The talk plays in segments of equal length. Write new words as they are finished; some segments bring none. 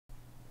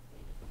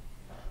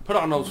Put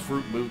on those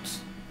fruit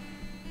boots.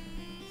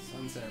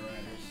 Sunset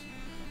Riders.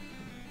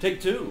 Take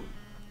two.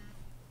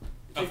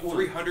 Of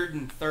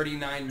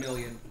 339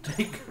 million.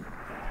 Take.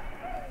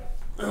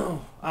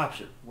 Oh,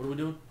 option. What are we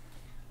doing?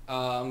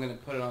 I'm gonna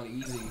put it on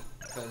easy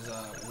because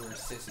we're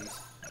sissies.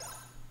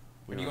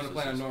 Or do you want to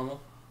play on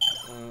normal?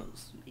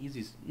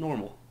 Easy's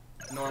normal.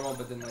 Normal,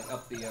 but then like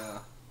up the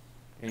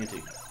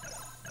Ante.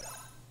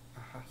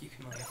 You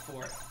can only have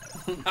 4.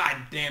 God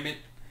damn it!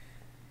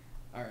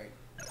 All right.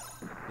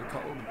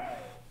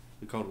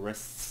 They're called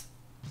rests.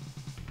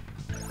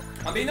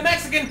 I'm being the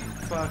Mexican.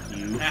 Fuck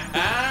you.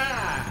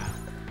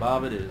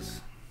 Bob, it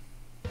is.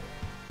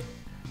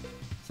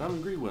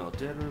 Simon Greenwell,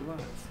 dead or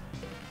alive?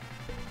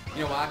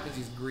 You know why? Because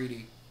he's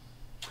greedy.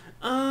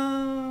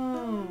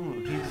 Oh,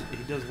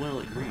 he does well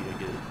at greed. I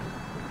get it.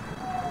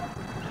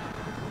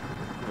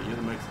 Oh, you're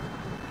the Mexican.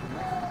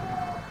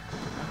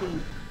 How come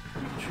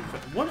you can shoot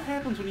fast? What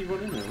happens when you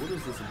run in there? What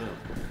is this about?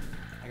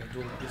 I got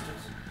dual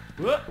pistols.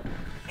 What?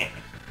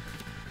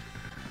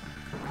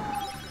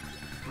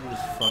 You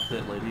just fuck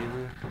that lady in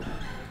there.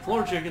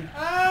 Floor chicken.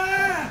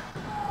 Ah!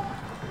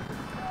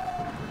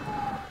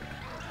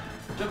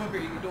 Jump up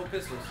here. You can dual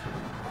pistols,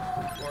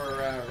 or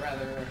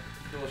rather,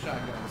 dual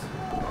shotguns.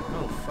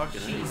 Oh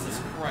fucking Jesus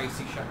hell. Christ!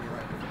 He shot me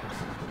right in the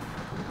face.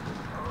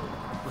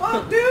 Oh,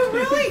 dude,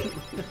 really?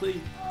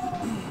 Really?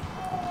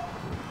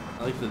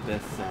 I like the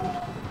death sound.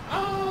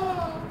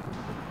 Oh!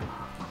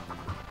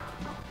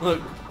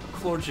 Look,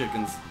 floor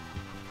chickens.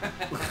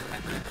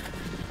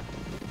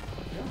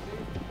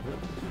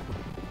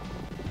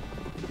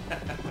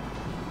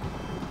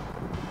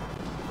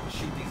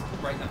 Shoot these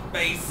right in the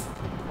face.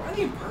 Why are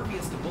they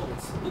impervious to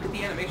bullets? Look at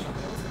the animation on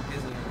that. It's a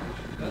Disney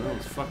animation. I know,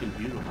 it's fucking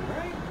beautiful.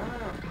 Right?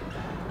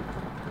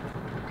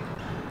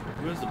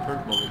 Who has the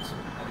perk bullets? I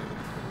do.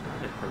 I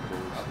have perk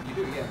bullets. You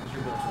do, yeah, because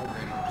your bullets are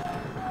rating.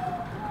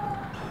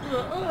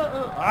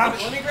 Ah,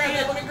 Let me grab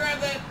that. Let me grab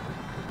that.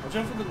 Watch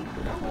out for the...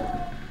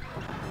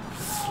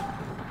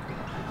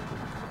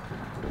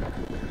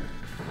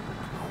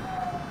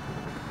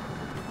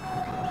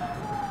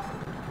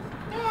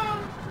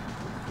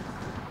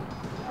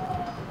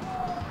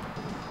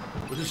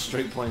 We're just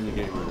straight playing the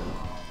game right now.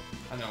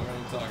 I know, we're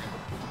only talking.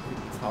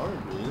 It's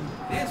hard, man.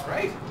 It is,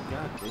 right?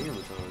 God damn,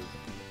 it's hard.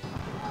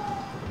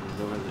 You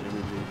don't have the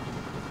energy.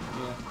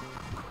 Yeah.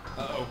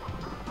 Uh-oh.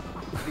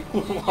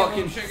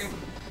 Walking chicken.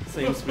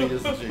 same speed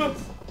as the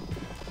chickens.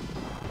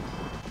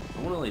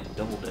 I want to like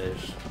double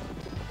dash.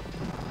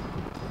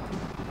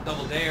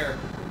 Double Dare.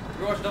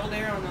 You ever watch Double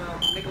Dare on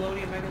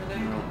Nickelodeon back in the day?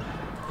 No.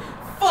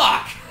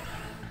 Fuck!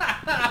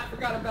 I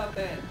forgot about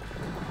that.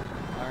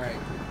 Alright.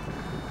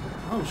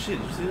 Oh shit,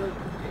 did you see that?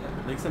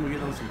 Yeah. Next time we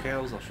get on some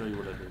cows, I'll show you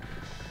what I do.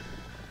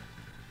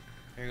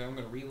 Here you go, I'm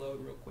gonna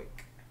reload real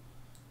quick.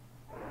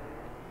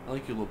 I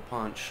like your little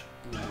punch.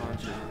 Little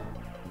punch.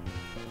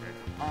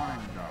 I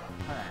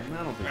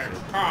don't think so.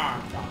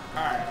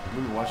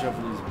 Remember, watch out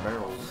for these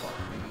barrels.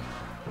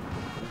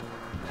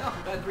 Yeah,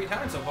 I've died 3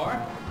 times so far.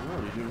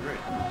 Oh, you're doing great.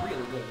 I'm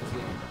really good at this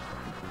game.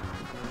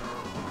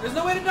 There's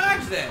no way to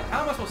dodge that.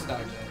 How am I supposed to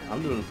dodge that?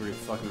 I'm doing a pretty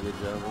fucking good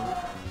job of it.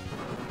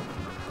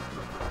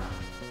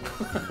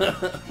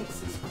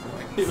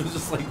 It was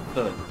just like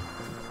thud.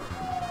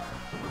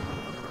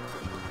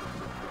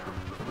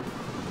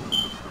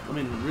 I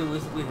mean,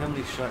 realistically, how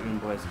many shotgun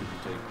blasts could you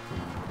take?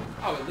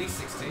 Oh, at least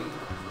 16.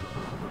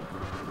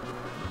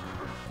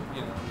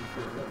 You know,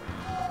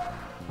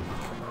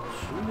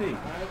 Shoot me.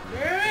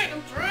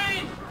 I'm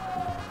trying!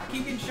 I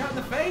keep getting shot in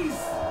the face!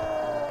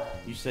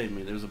 You saved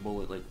me. There's a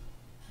bullet like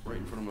right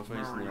in front of my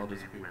face and they all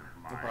disappeared.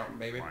 No problem,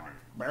 baby.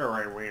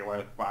 Bury me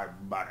with my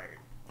money.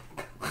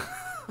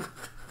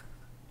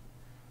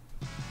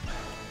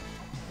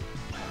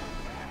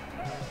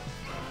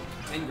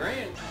 10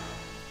 grand.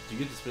 Do you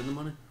get to spend the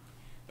money?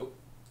 Nope.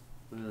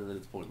 Then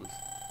it's pointless.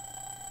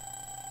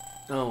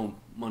 Oh,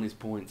 money's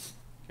points.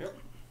 Yep.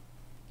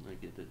 I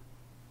get it.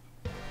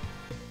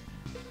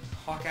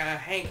 Hawkeye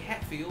Hank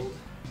Hatfield.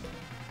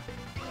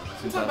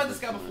 We talked about this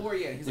guy before,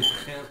 yeah. He's like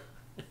a pimp.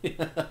 He's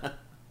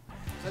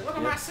like, look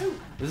at my suit.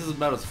 This is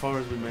about as far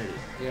as we made it.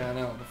 Yeah, I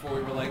know. Before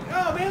we were like,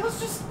 oh man, let's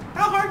just,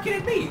 how hard can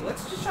it be?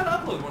 Let's just try to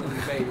upload one of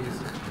these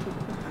babies.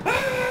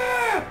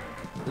 Ah!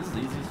 This is the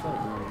easiest fight,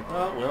 man.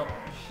 Oh, well.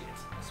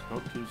 Shit.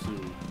 Spoke too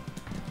soon.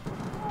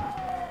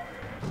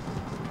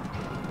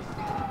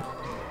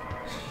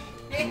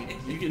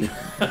 You can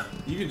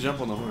you can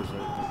jump on the horse,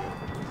 right?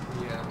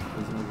 Okay. Yeah.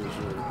 That's not good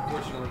shit.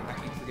 Unfortunately, I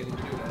keep forgetting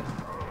to do that.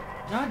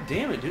 God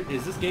damn it, dude.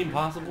 Is this game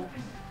possible?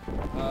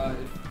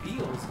 It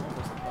feels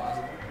almost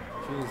impossible.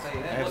 It feels I'll say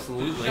that.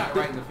 absolutely. Look, shot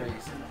right in the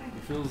face.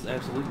 It feels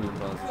absolutely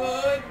impossible.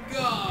 Good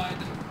God.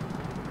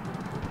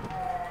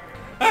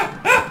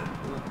 Ah!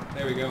 Ah!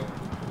 There we go.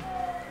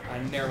 I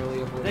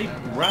narrowly avoided They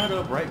that guy. ride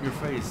up right in your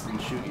face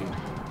and shoot you.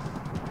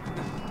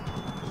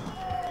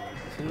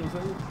 See what I'm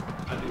saying?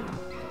 I do.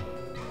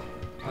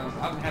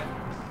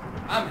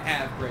 I'm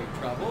have great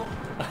trouble.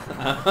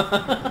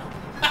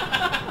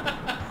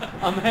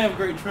 I'm having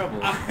great trouble.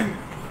 I'm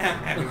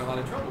having a lot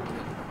of trouble with it.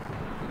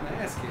 My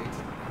ass kicked.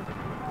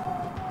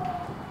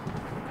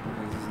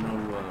 There's no,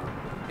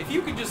 If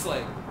you could just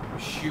like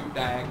shoot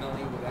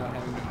diagonally without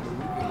having to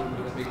move, it wouldn't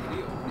be that big of a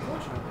deal.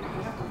 Unfortunately, you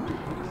have to move. You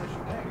can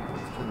shoot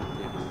diagonally. It's kind of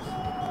ridiculous.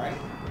 Right?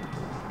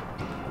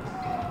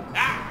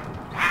 Ah!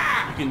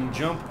 Ah! You can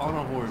jump on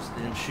a horse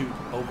and shoot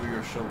over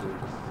your shoulder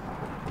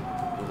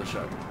with a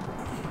shotgun.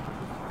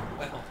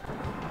 Well,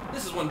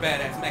 this is one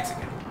badass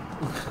Mexican.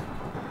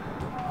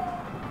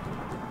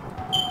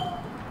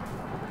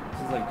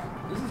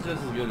 This is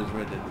just as good as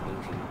Red Dead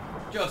Redemption.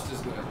 Just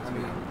as good. I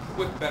mean,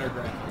 with better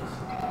graphics.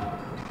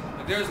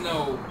 Like, there's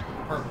no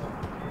purple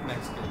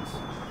Mexicans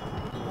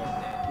in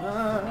Red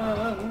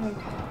Dead.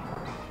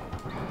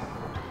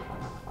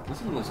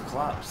 Listen to those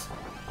claps.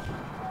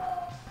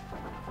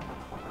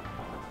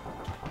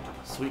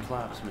 Sweet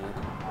claps, man.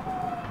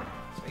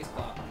 Space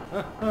clock.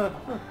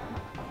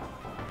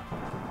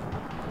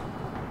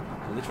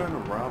 Are they trying to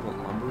rob a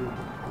lumber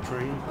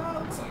train?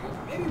 Looks like it.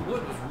 Maybe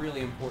wood was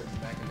really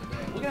important back in the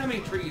day. Look at how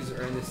many trees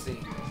are in this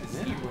scene. This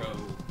hero.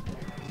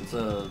 It's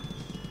a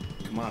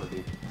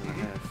commodity and a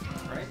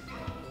half. Right?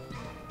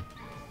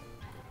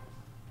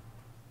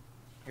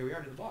 Here we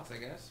are to the boss, I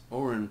guess.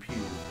 Or in pew.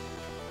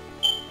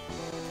 Listen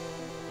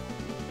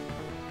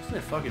to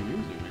that fucking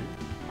music, man.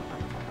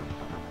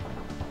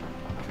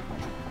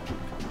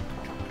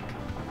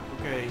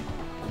 Okay,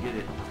 I get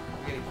it. We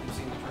gotta keep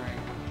seeing the train.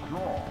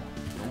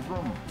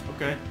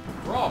 Okay.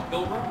 Draw,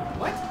 Pilgrim.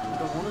 What? I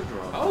don't want to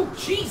draw. Oh,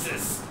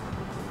 Jesus!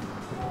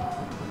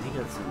 He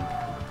got some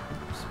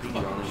speed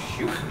on his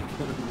Shoot.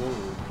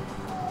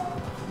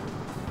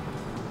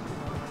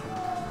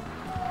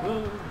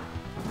 Whoa.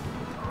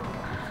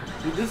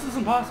 Dude, this is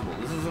impossible.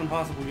 This is an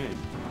impossible game.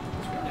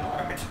 It's really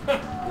hard.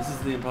 This is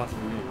the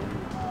impossible game.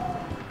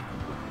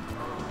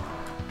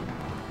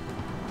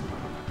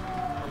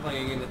 We're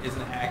playing a game that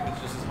isn't a hack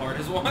that's just as hard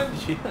as one.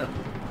 Yeah.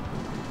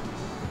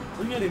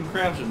 Look at him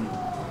crouching.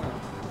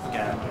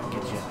 Guy might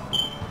get you.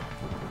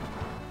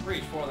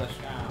 Reach for the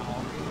sky.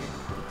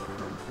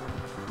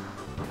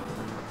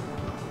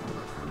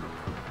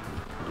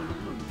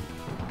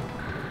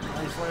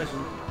 Nice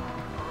slashing.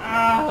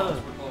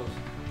 Ah! We're close.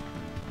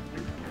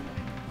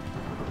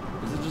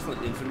 Is it just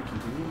like infinite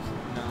continues?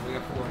 No, we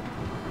got 4.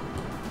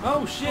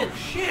 Oh shit! Oh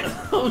shit!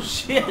 Oh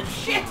shit! Oh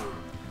shit!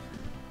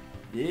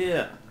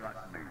 Yeah.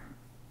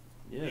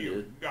 Yeah, You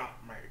dude.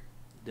 got me.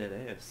 Dead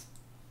ass.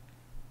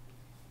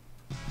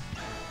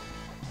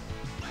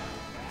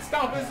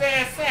 Stomp his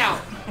ass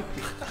out!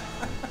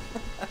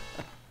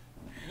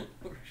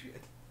 Oh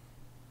shit.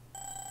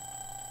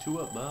 2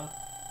 up, Bob.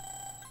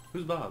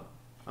 Who's Bob?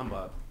 I'm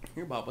Bob.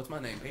 Here, Bob, what's my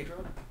name?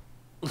 Pedro?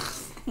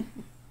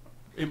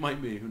 It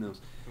might be, who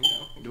knows. Who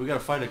knows? Do we gotta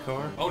fight a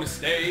car? Bonus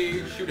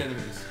stage, shoot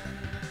enemies.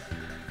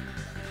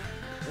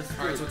 That's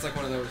Alright, so it's like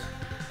one of those.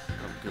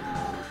 Oh, good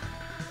lord.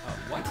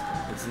 What?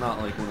 It's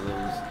not like one of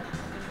those.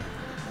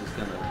 Just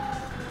gonna.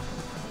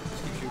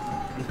 Just keep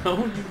shooting.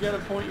 No, you gotta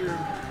point your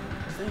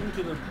thing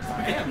to the. I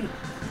am.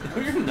 No,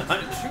 you're not.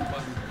 Shoot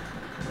button.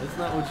 That's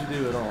not what you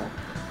do at all.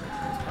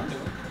 That's what I'm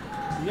doing.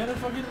 You gotta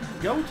fucking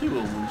go to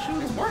them and shoot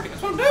It's them. working.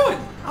 That's what I'm doing.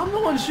 I'm the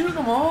one shooting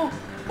them all.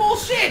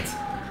 Bullshit!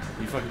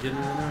 You fucking kidding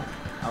me right now?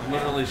 I've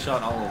literally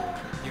shot all of them.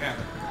 You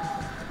haven't.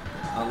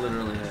 I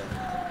literally have.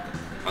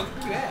 I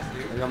think you have,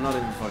 dude. Like, I'm not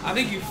even fucking. I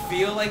think you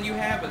feel like you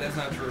have, but that's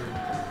not true.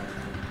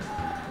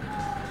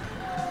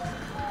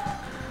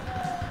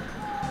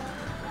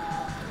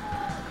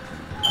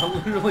 I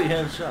literally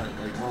have shot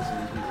like most of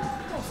these people.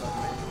 Most of them,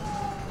 man.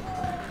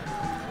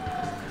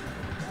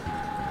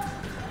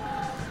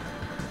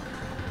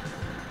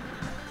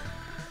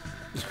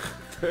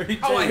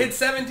 32. Oh, I hit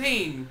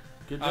 17.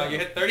 Good Oh, job. you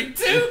hit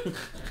 32?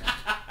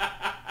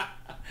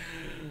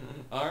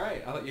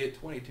 Alright, I thought you hit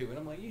 22, and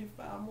I'm like, you hit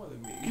 5 more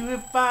than me. You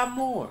hit 5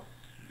 more.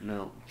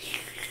 No.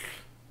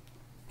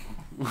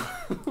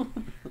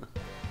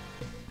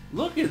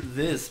 Look at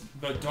this.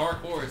 The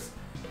Dark Horse.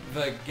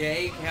 The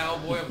gay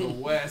cowboy of the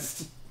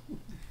West.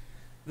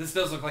 This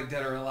does look like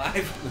Dead or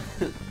Alive.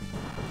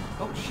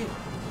 Oh, shit.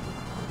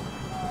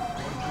 I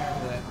wasn't prepared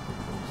for that.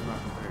 It's not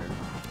prepared.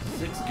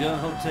 6 Gun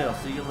Hotel.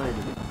 See you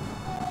later.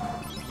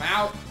 I'm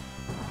out.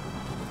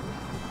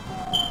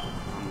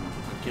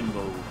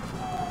 Akimbo.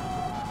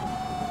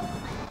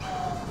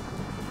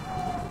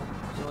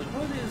 So, like,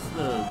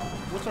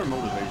 what's our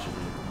motivation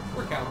here?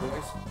 We're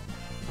cowboys.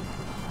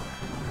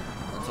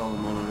 That's all the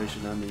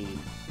motivation I need.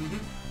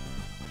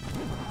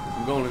 Mm-hmm.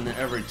 I'm going into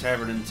every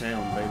tavern in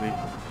town, baby.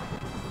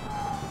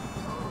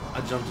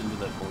 I jumped into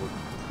that board.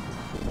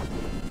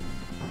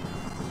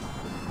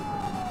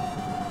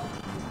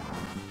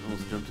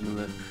 Almost jumped into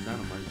that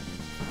dynamite.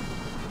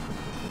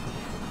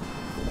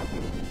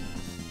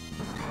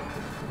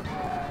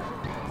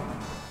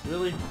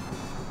 Really?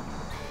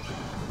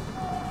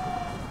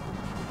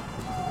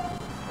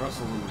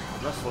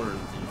 Rustler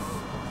and thief.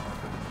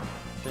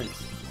 Thanks.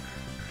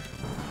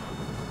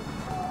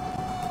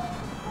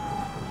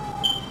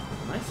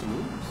 Nice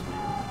moves,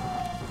 man.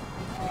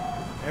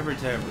 Every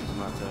tavern is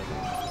my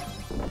tavern.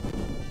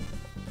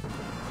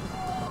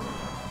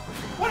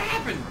 What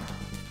happened?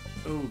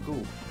 Oh,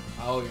 cool.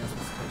 Oh, you're not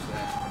supposed to touch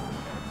that.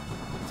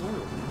 It's oil,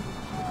 man.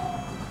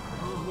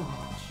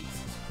 Oh, Jesus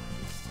Christ.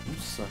 I'm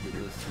suck at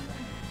this.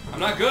 I'm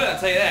not good, I'll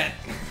tell you that.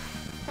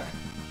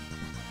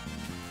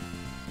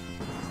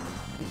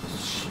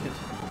 Shit.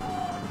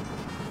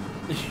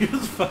 You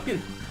just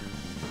fucking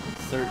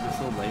still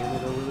laying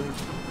it over there.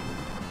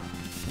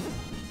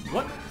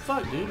 What?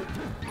 Fuck, dude.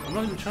 I'm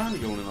not even trying to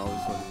go in all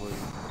these fucking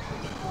places.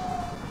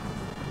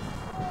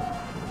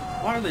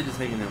 Why are they just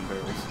hanging down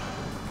barrels?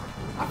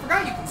 I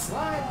forgot you can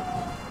slide.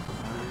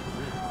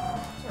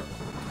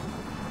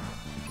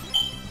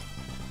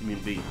 You mean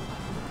B?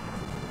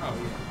 Oh,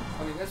 yeah.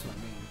 I mean, that's what I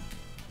mean.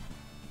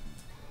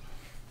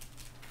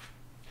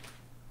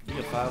 You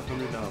got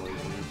 $500,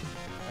 man.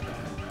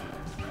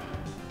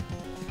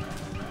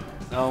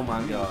 Oh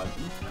my god.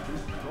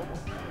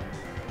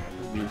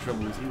 I'd be in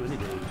trouble with you any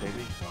day,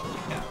 baby.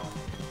 Yeah.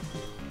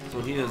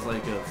 So he has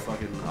like a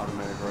fucking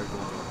automatic rifle,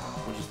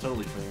 which is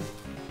totally fair.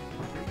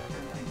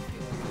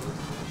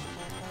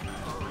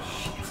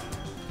 Shit.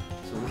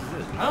 So this is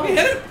it. Oh, we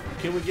hit it!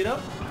 Can we get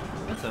up?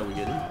 That's how we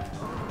get in.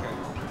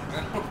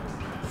 Okay.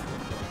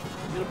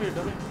 Get up here,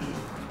 dummy.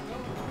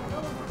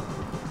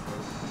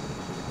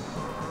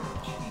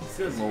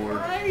 Good lord.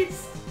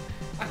 Christ.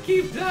 I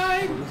keep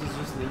dying! Well, this is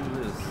just the end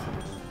of this.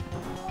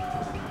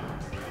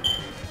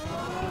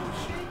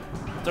 Oh,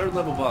 shit. Third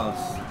level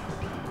boss.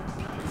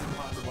 It's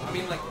impossible. I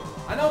mean, like,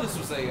 I know this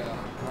was a, an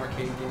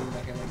arcade game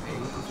back in, like, the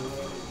 80s or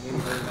whatever. Maybe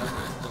early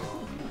 90s, but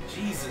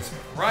Jesus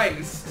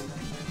Christ!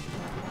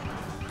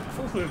 I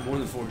feel like we have more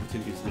than 4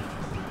 continues now.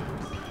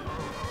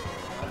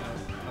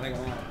 I think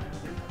I'm out.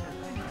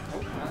 Oh,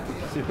 not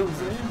yet. See what I'm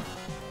saying?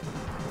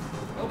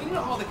 Well, we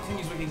know all the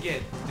continues we can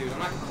get, dude. I'm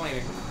not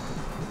complaining.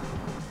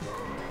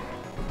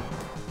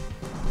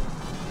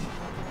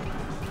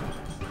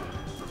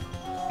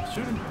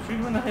 Shoot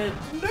him in the head.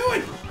 Do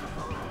it!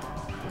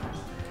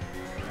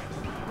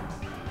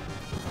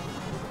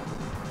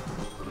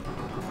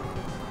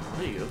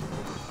 There you go.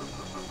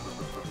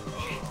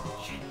 Shit,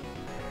 shit.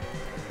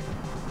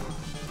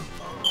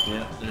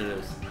 Yeah, there it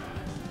is.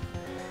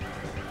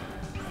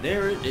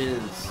 There it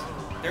is.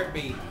 There it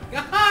be.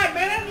 God,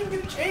 man, I didn't even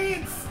get a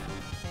chance!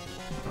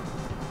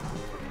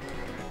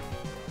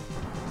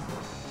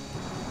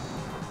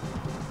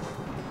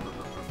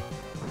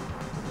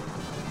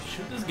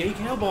 Shoot this gay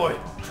cowboy.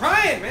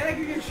 Try it, man. I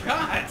give you a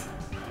shot.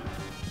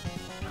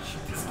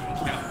 Shoot this gay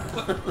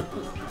cowboy.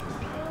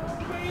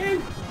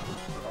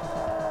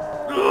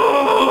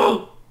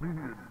 Oh,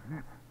 man.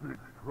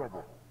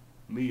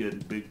 Me in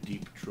big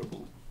deep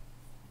trouble.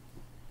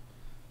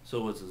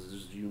 So what's this? Is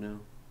this you now?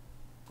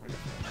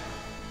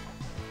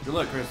 Good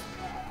luck, Chris.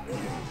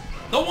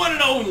 The one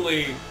and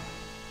only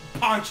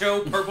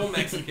Poncho Purple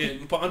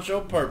Mexican.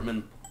 Poncho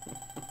Pertman.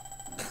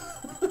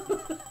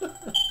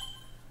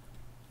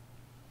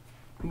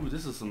 Ooh,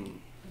 this is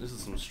some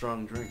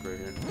strong drink right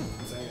here.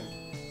 I'm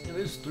saying. Yeah,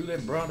 they just threw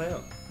that broad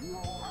out.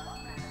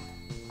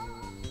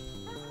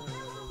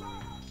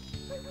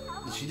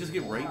 Did she just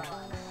get raped?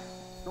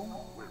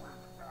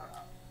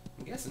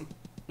 I'm guessing.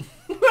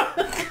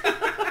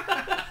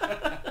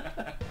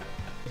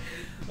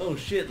 Oh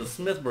shit, the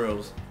Smith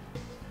Bros.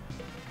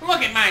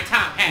 Look at my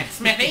top hat,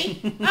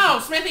 Smithy. Oh,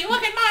 Smithy,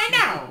 look at my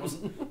nose.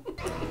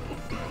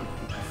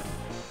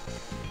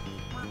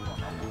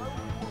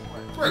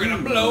 We're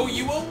gonna blow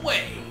you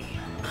away.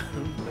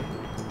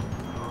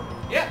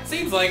 Yeah,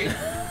 seems like it.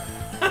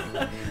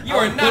 You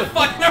are not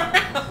fucking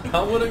around.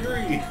 I would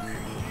agree.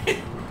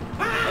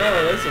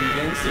 Oh, that's some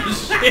gangster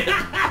shit.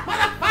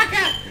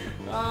 Motherfucker!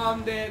 Oh,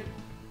 I'm dead.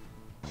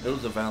 It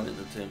was a valiant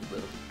attempt,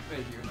 though.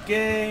 Thank you.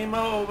 Game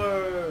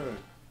over.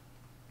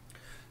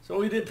 So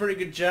we did pretty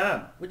good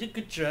job. We did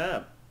good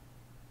job.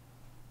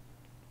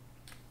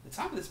 The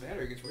top of this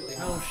battery gets really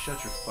hot. Oh,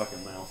 shut your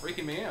fucking mouth.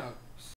 Freaking me out.